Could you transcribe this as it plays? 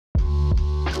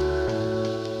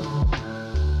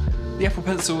The Apple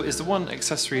Pencil is the one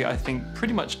accessory I think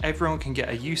pretty much everyone can get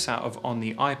a use out of on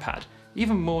the iPad,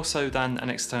 even more so than an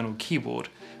external keyboard.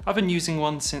 I've been using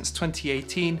one since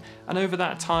 2018, and over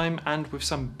that time, and with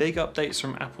some big updates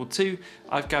from Apple too,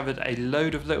 I've gathered a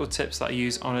load of little tips that I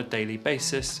use on a daily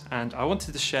basis, and I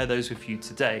wanted to share those with you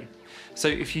today. So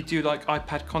if you do like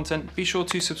iPad content, be sure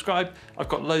to subscribe. I've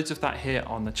got loads of that here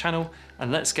on the channel,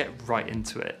 and let's get right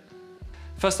into it.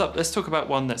 First up, let's talk about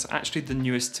one that's actually the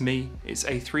newest to me. It's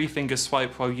a 3-finger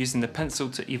swipe while using the pencil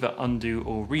to either undo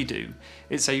or redo.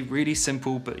 It's a really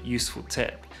simple but useful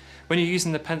tip. When you're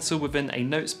using the pencil within a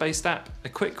notes-based app, a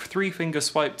quick 3-finger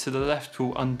swipe to the left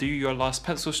will undo your last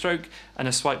pencil stroke, and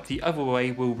a swipe the other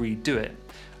way will redo it.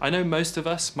 I know most of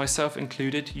us, myself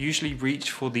included, usually reach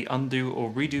for the undo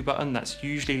or redo button that's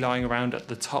usually lying around at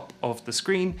the top of the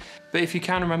screen, but if you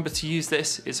can remember to use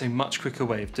this, it's a much quicker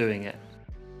way of doing it.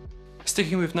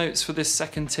 Sticking with notes for this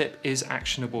second tip is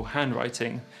actionable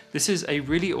handwriting. This is a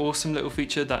really awesome little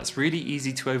feature that's really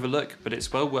easy to overlook, but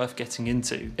it's well worth getting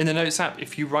into. In the Notes app,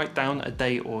 if you write down a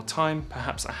day or time,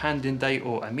 perhaps a hand-in date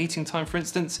or a meeting time for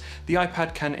instance, the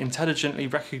iPad can intelligently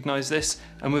recognize this,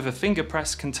 and with a finger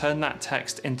press can turn that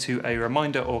text into a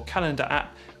reminder or calendar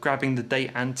app, grabbing the date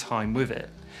and time with it.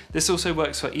 This also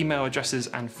works for email addresses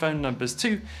and phone numbers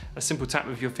too. A simple tap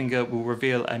with your finger will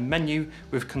reveal a menu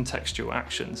with contextual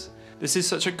actions. This is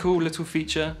such a cool little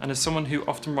feature, and as someone who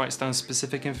often writes down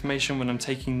specific information when I'm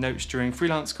taking notes during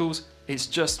freelance calls, it's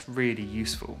just really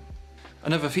useful.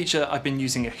 Another feature I've been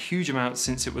using a huge amount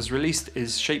since it was released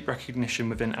is shape recognition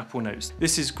within Apple Notes.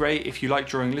 This is great if you like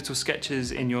drawing little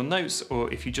sketches in your notes,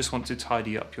 or if you just want to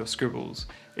tidy up your scribbles.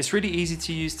 It's really easy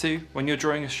to use too. When you're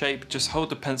drawing a shape, just hold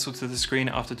the pencil to the screen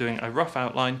after doing a rough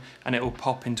outline and it will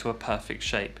pop into a perfect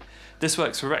shape. This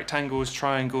works for rectangles,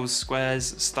 triangles, squares,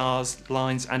 stars,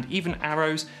 lines, and even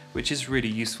arrows, which is really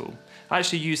useful. I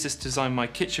actually used this to design my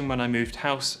kitchen when I moved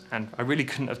house, and I really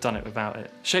couldn't have done it without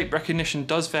it. Shape recognition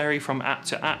does vary from app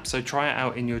to app, so try it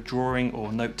out in your drawing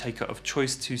or note taker of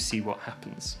choice to see what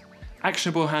happens.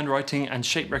 Actionable handwriting and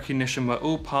shape recognition were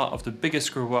all part of the bigger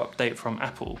Scribble update from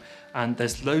Apple, and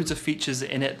there's loads of features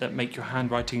in it that make your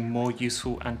handwriting more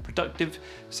useful and productive,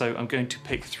 so I'm going to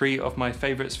pick 3 of my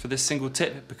favourites for this single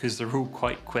tip because they're all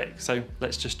quite quick, so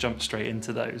let's just jump straight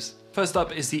into those. First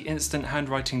up is the instant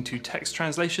handwriting to text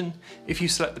translation. If you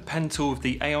select the pen tool with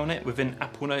the A on it within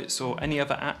Apple Notes or any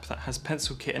other app that has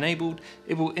Pencil Kit enabled,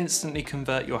 it will instantly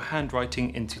convert your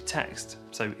handwriting into text.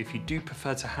 So if you do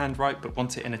prefer to handwrite but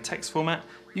want it in a text format,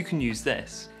 you can use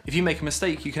this. If you make a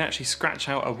mistake, you can actually scratch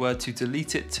out a word to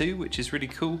delete it too, which is really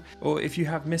cool. Or if you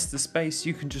have missed the space,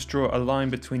 you can just draw a line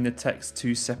between the text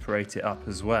to separate it up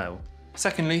as well.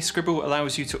 Secondly, Scribble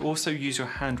allows you to also use your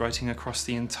handwriting across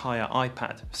the entire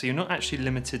iPad, so you're not actually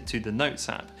limited to the Notes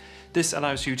app. This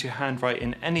allows you to handwrite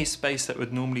in any space that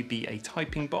would normally be a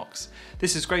typing box.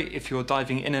 This is great if you're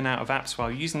diving in and out of apps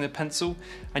while using the pencil,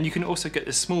 and you can also get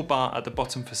this small bar at the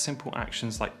bottom for simple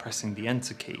actions like pressing the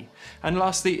Enter key. And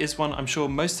lastly is one I'm sure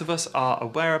most of us are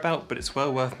aware about, but it's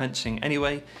well worth mentioning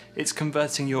anyway. It's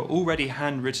converting your already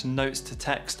handwritten notes to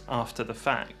text after the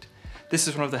fact. This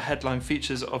is one of the headline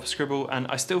features of Scribble, and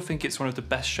I still think it's one of the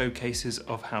best showcases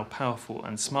of how powerful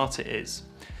and smart it is.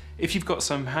 If you've got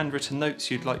some handwritten notes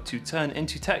you'd like to turn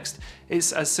into text,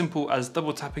 it's as simple as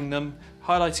double tapping them,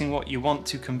 highlighting what you want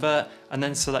to convert, and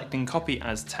then selecting copy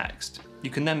as text. You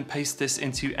can then paste this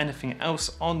into anything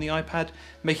else on the iPad,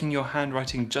 making your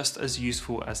handwriting just as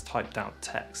useful as typed out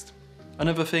text.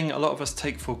 Another thing a lot of us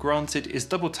take for granted is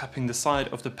double tapping the side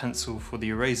of the pencil for the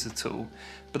eraser tool,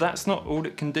 but that's not all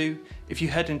it can do. If you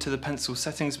head into the pencil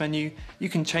settings menu, you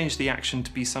can change the action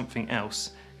to be something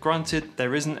else. Granted,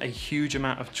 there isn't a huge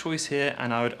amount of choice here,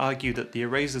 and I would argue that the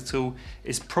eraser tool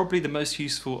is probably the most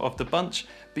useful of the bunch,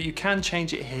 but you can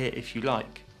change it here if you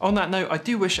like. On that note, I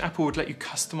do wish Apple would let you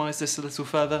customize this a little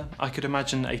further. I could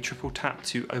imagine a triple tap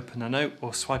to open a note,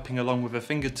 or swiping along with a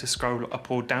finger to scroll up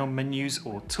or down menus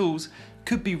or tools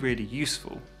could be really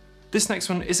useful. This next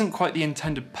one isn't quite the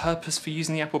intended purpose for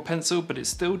using the Apple Pencil, but it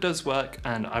still does work,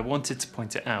 and I wanted to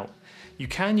point it out. You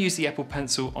can use the Apple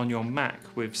Pencil on your Mac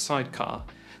with Sidecar.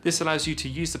 This allows you to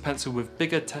use the pencil with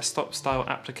bigger desktop style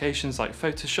applications like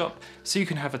Photoshop, so you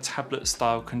can have a tablet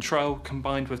style control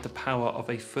combined with the power of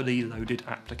a fully loaded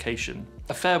application.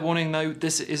 A fair warning though,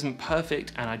 this isn't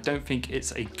perfect, and I don't think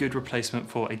it's a good replacement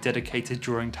for a dedicated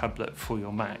drawing tablet for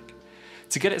your Mac.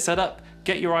 To get it set up,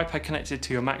 get your iPad connected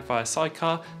to your Mac via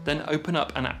Sidecar, then open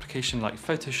up an application like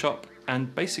Photoshop,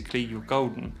 and basically you're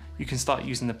golden. You can start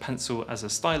using the pencil as a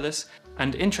stylus,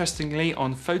 And interestingly,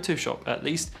 on Photoshop at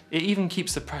least, it even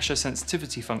keeps the pressure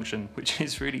sensitivity function, which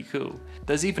is really cool.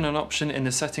 There's even an option in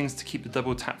the settings to keep the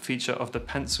double tap feature of the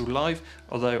pencil live,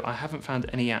 although I haven't found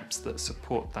any apps that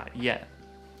support that yet.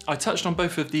 I touched on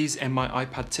both of these in my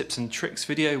iPad tips and tricks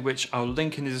video, which I'll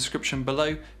link in the description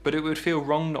below, but it would feel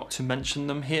wrong not to mention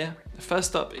them here.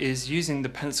 First up is using the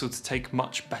pencil to take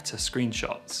much better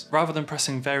screenshots. Rather than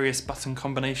pressing various button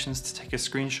combinations to take a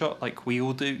screenshot like we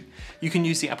all do, you can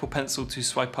use the Apple Pencil to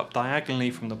swipe up diagonally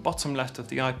from the bottom left of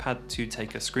the iPad to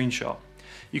take a screenshot.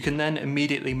 You can then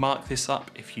immediately mark this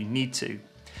up if you need to.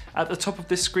 At the top of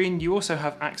this screen, you also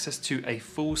have access to a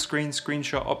full screen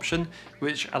screenshot option,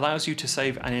 which allows you to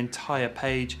save an entire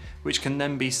page, which can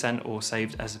then be sent or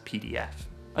saved as a PDF.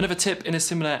 Another tip in a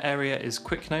similar area is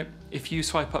Quick Note. If you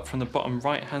swipe up from the bottom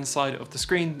right hand side of the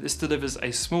screen, this delivers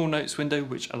a small notes window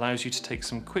which allows you to take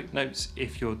some quick notes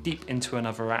if you're deep into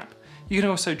another app. You can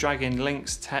also drag in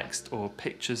links, text or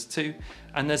pictures too,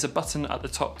 and there's a button at the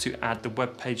top to add the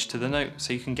web page to the note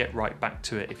so you can get right back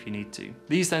to it if you need to.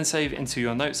 These then save into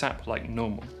your Notes app like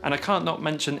normal. And I can't not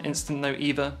mention Instant Note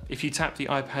either. If you tap the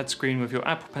iPad screen with your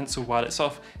Apple Pencil while it's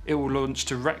off, it will launch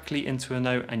directly into a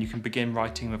note and you can begin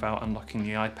writing without unlocking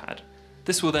the iPad.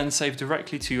 This will then save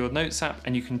directly to your Notes app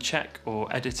and you can check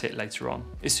or edit it later on.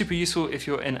 It's super useful if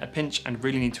you're in a pinch and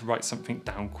really need to write something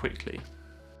down quickly.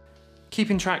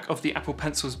 Keeping track of the Apple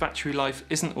Pencil's battery life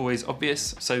isn't always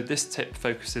obvious, so this tip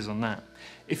focuses on that.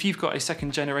 If you've got a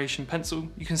second generation pencil,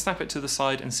 you can snap it to the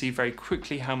side and see very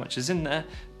quickly how much is in there,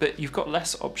 but you've got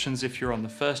less options if you're on the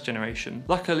first generation.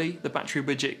 Luckily, the battery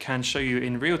widget can show you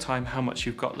in real time how much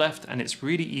you've got left, and it's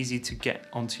really easy to get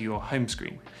onto your home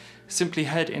screen. Simply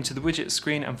head into the widget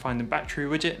screen and find the battery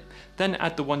widget, then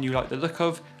add the one you like the look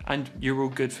of, and you're all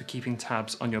good for keeping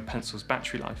tabs on your pencil's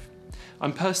battery life.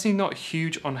 I'm personally not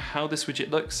huge on how this widget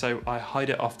looks, so I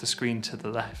hide it off the screen to the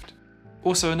left.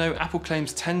 Also a note, Apple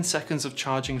claims 10 seconds of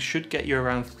charging should get you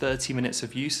around 30 minutes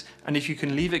of use, and if you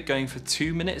can leave it going for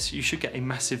 2 minutes, you should get a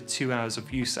massive 2 hours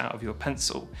of use out of your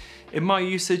pencil. In my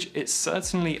usage, it's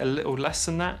certainly a little less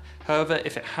than that. However,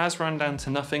 if it has run down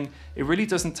to nothing, it really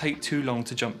doesn't take too long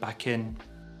to jump back in.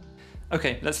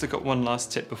 Okay, let's look at one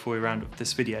last tip before we round up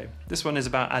this video. This one is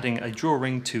about adding a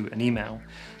drawing to an email.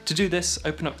 To do this,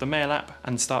 open up the Mail app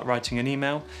and start writing an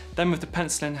email. Then with the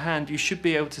pencil in hand, you should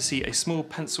be able to see a small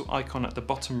pencil icon at the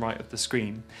bottom right of the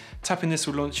screen. Tapping this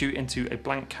will launch you into a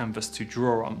blank canvas to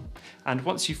draw on. And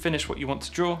once you finish what you want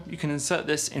to draw, you can insert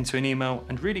this into an email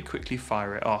and really quickly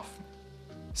fire it off.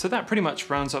 So that pretty much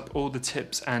rounds up all the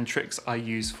tips and tricks I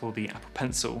use for the Apple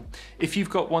Pencil. If you've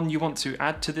got one you want to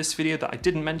add to this video that I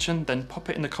didn't mention, then pop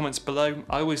it in the comments below.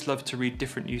 I always love to read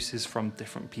different uses from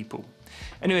different people.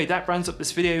 Anyway, that rounds up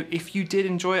this video. If you did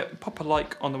enjoy it, pop a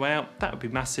like on the way out, that would be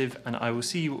massive, and I will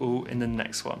see you all in the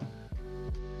next one.